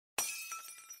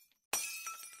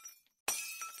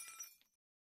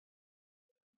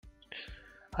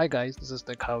Hi guys, this is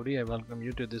Howdy. I welcome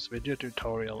you to this video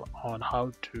tutorial on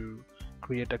how to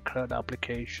create a CRUD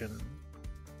application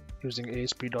using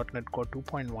ASP.NET Core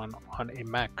 2.1 on a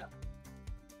Mac.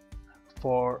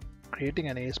 For creating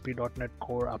an ASP.NET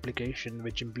Core application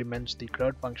which implements the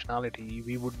CRUD functionality,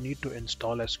 we would need to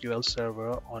install SQL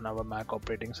Server on our Mac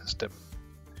operating system.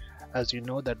 As you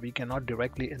know that we cannot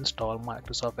directly install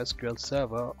Microsoft SQL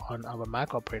Server on our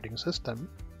Mac operating system,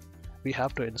 we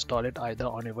have to install it either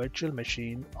on a virtual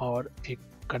machine or a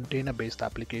container-based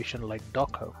application like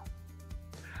Docker.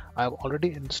 I have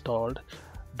already installed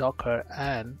Docker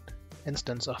and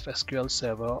instance of SQL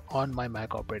Server on my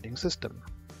Mac operating system.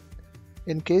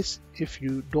 In case if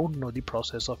you don't know the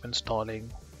process of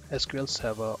installing SQL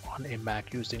Server on a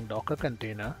Mac using Docker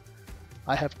container,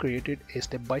 I have created a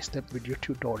step-by-step video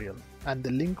tutorial, and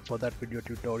the link for that video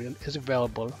tutorial is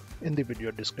available in the video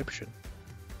description.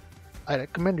 I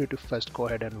recommend you to first go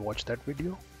ahead and watch that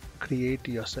video, create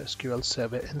your SQL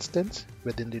Server instance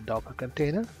within the Docker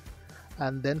container,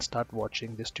 and then start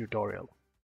watching this tutorial.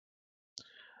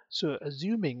 So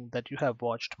assuming that you have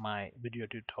watched my video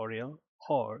tutorial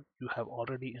or you have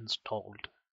already installed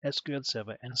SQL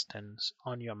Server instance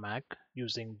on your Mac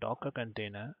using Docker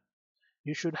container,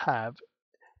 you should have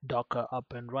Docker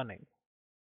up and running.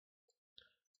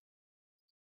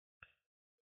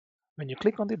 When you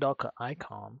click on the Docker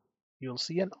icon, you'll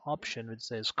see an option which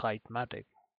says Kitematic.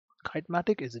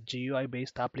 Kitematic is a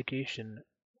GUI-based application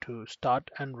to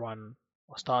start,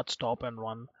 stop, and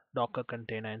run Docker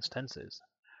container instances.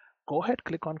 Go ahead,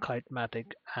 click on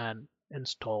Kitematic and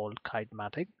install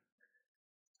Kitematic.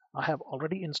 I have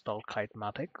already installed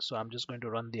Kitematic, so I'm just going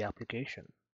to run the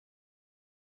application.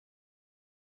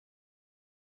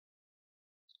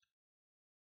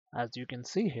 As you can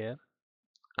see here,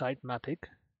 Kitematic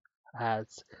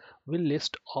will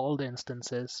list all the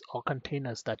instances or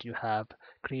containers that you have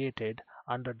created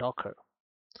under Docker.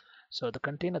 So the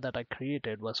container that I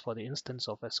created was for the instance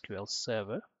of SQL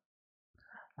Server,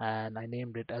 and I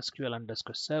named it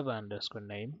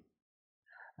SQL_Server_name,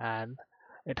 and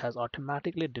it has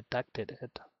automatically detected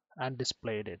it and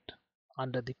displayed it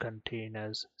under the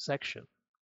containers section.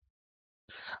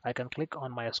 I can click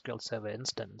on my SQL Server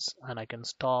instance and I can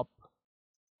stop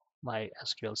my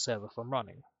SQL Server from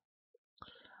running.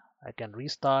 I can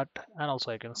restart and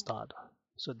also I can start.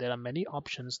 So there are many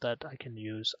options that I can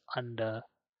use under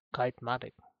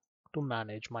Kitematic to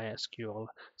manage my SQL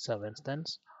Server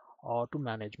instance or to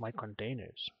manage my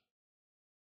containers.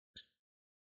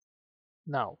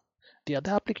 Now, the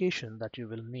other application that you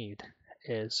will need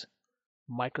is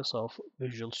Microsoft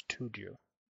Visual Studio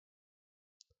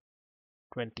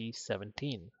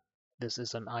 2017. This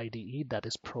is an IDE that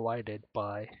is provided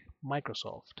by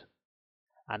Microsoft,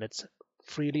 and it's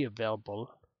freely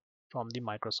available from the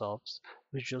Microsoft's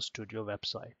Visual Studio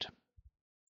website.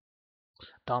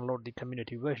 Download the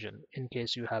community version. In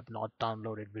case you have not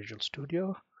downloaded Visual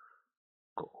Studio,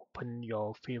 go open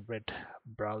your favorite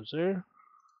browser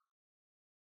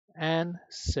and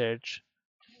search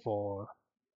for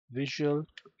Visual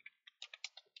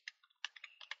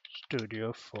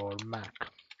Studio for Mac.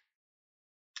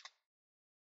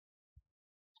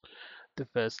 The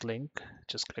first link,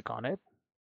 just click on it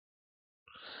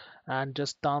and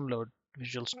just download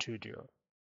Visual Studio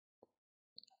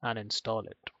and install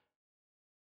it.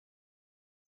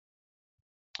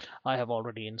 I have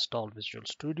already installed Visual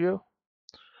Studio,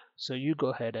 so you go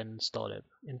ahead and install it.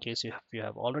 In case you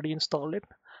have already installed it,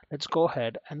 let's go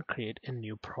ahead and create a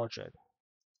new project.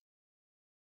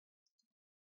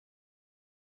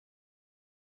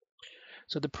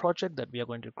 So the project that we are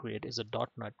going to create is a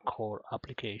 .NET Core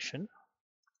application,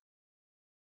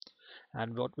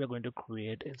 and what we're going to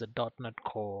create is a .NET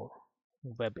Core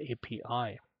Web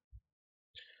API.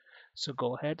 So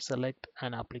go ahead, select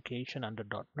an application under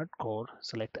 .NET Core,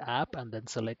 select App, and then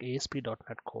select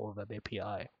ASP.NET Core Web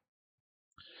API,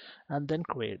 and then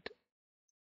create.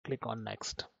 Click on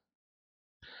Next.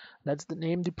 Let's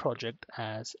name the project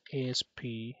as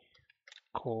ASP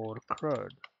Core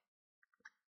CRUD.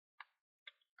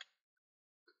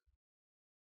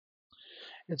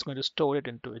 It's going to store it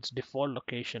into its default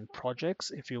location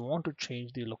projects. If you want to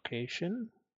change the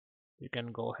location, you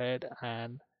can go ahead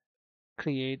and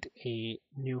create a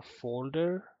new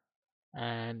folder,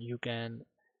 and you can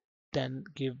then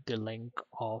give the link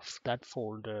of that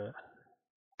folder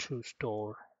to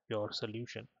store your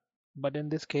solution. But in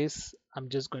this case, I'm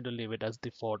just going to leave it as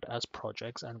default as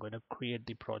projects. I'm going to create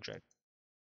the project.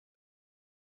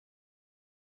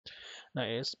 Now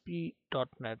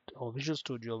ASP.NET or Visual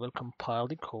Studio will compile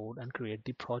the code and create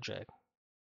the project.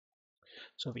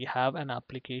 So we have an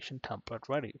application template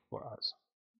ready for us.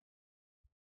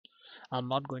 I'm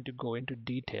not going to go into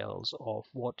details of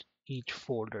what each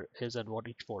folder is and what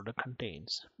each folder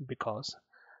contains because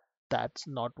that's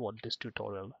not what this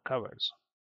tutorial covers.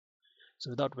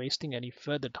 So without wasting any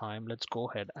further time, let's go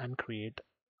ahead and create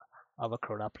our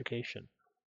CRUD application.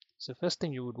 So first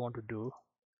thing you would want to do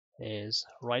is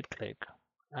right click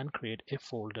and create a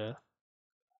folder,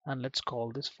 and let's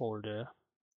call this folder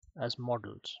as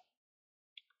models.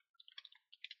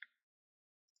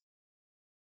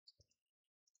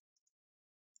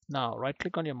 Now right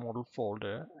click on your model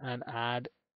folder and add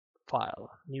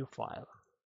file, new file.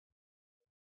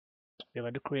 We're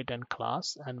going to create a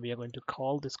class and we are going to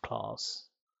call this class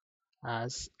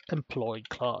as employee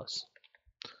class.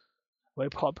 Very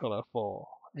popular for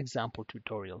example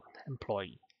tutorial,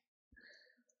 employee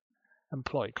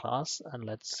class, and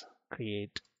let's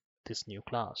create this new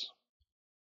class.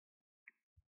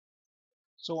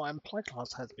 So our employee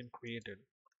class has been created.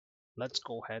 Let's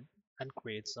go ahead and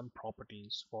create some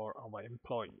properties for our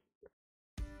employee.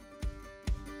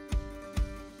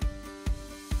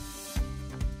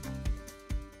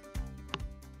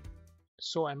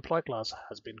 So our employee class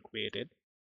has been created.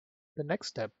 The next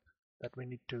step that we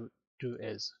need to do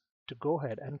is to go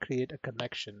ahead and create a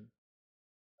connection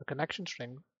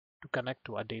string to connect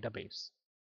to our database.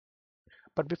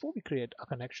 But before we create a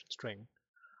connection string,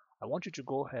 I want you to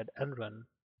go ahead and run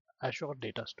Azure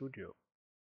Data Studio.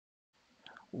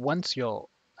 Once your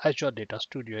Azure Data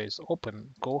Studio is open,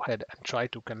 go ahead and try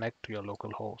to connect to your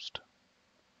local host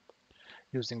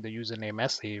using the username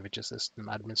SA, which is System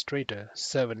Administrator,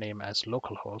 server name as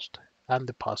localhost, and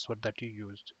the password that you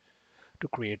used to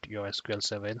create your SQL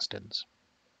Server instance.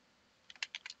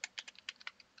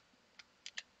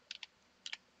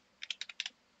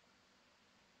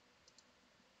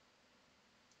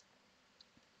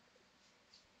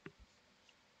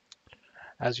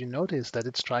 As you notice that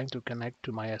it's trying to connect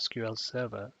to my SQL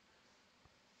Server,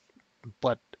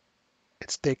 but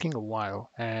it's taking a while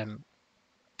and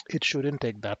it shouldn't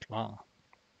take that long.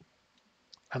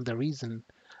 And the reason,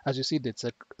 as you see, there's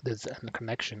a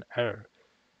connection error.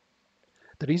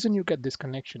 The reason you get this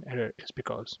connection error is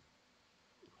because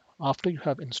after you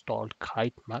have installed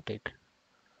Kitematic,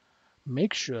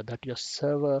 make sure that your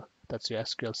server, that's your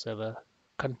SQL Server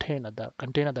container, the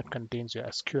container that contains your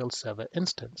SQL Server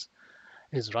instance,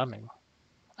 is running.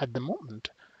 At the moment,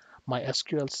 my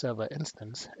SQL Server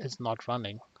instance is not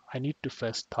running. I need to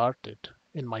first start it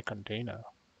in my container.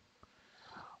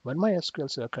 When my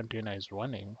SQL Server container is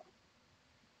running,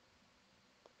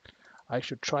 I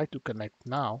should try to connect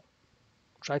now,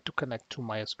 try to connect to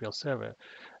my SQL Server.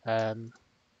 And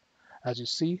as you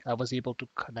see, I was able to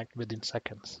connect within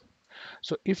seconds.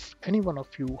 So if any one of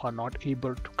you are not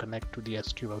able to connect to the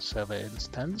SQL Server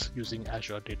instance using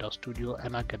Azure Data Studio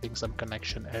and are getting some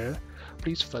connection error,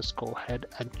 please first go ahead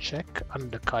and check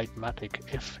under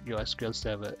Kitematic if your SQL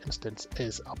Server instance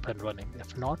is up and running.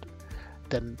 If not,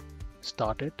 then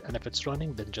start it, and if it's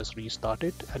running, then just restart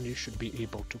it, and you should be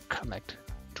able to connect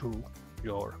to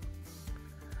your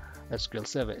SQL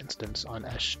Server instance on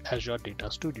Azure Data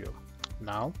Studio.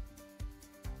 Now,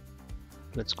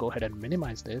 let's go ahead and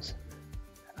minimize this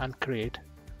and create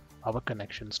our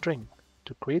connection string.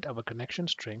 To create our connection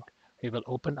string, we will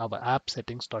open our app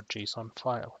settings.json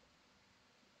file.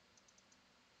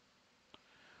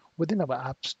 Within our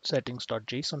app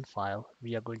settings.json file,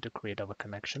 we are going to create our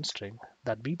connection string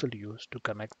that we will use to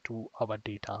connect to our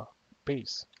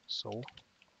database. So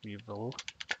we will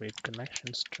create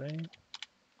connection string.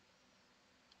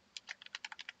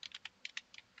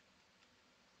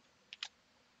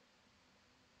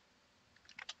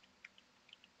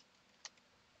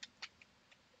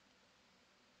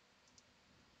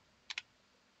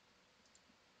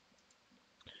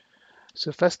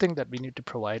 So first thing that we need to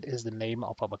provide is the name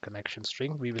of our connection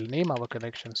string. We will name our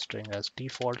connection string as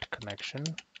default connection,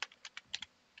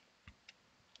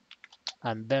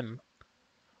 and then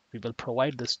we will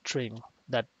provide the string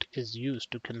that is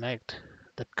used to connect,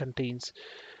 that contains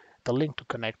the link to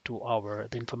connect to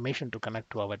the information to connect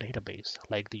to our database,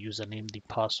 like the username, the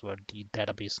password, the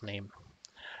database name,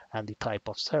 and the type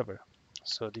of server.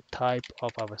 So the type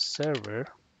of our server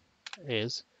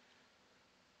is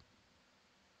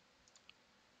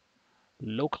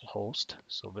localhost.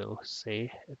 So we'll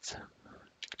say it's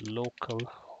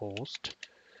localhost.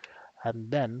 And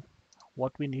then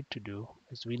what we need to do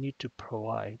is we need to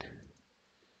provide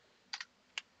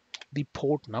the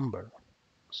port number.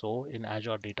 So in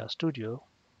Azure Data Studio,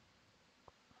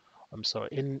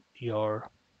 in your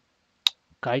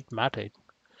Kitematic,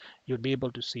 you'll be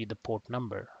able to see the port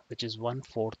number, which is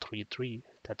 1433.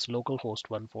 That's localhost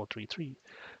 1433.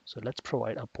 So let's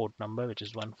provide a port number, which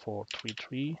is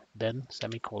 1433, then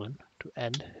semicolon to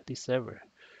end the server.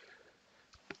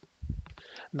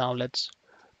 Now let's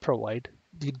provide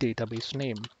the database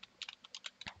name.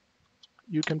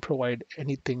 You can provide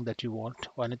anything that you want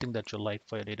or anything that you like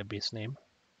for your database name.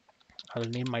 I will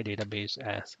name my database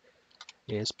as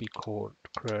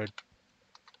ASP.CRUD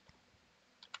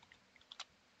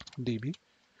DB.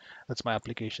 That's my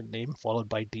application name followed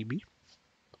by DB.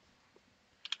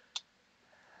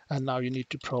 And now you need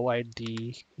to provide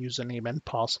the username and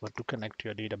password to connect to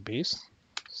your database.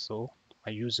 So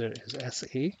my user is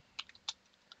SA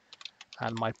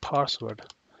and my password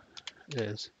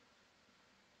is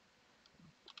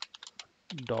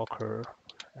Docker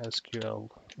SQL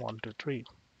 123.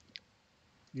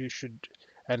 You should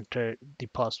enter the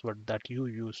password that you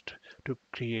used to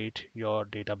create your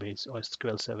database or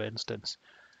SQL Server instance.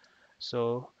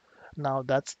 So now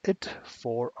that's it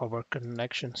for our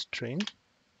connection string.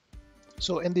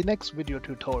 So in the next video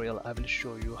tutorial, I will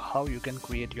show you how you can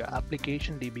create your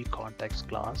application DB context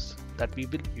class that we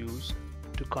will use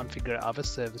to configure our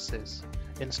services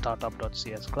in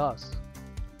startup.cs class.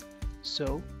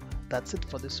 So that's it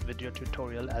for this video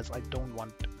tutorial, as I don't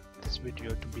want this video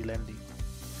to be lengthy.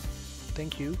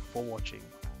 Thank you for watching.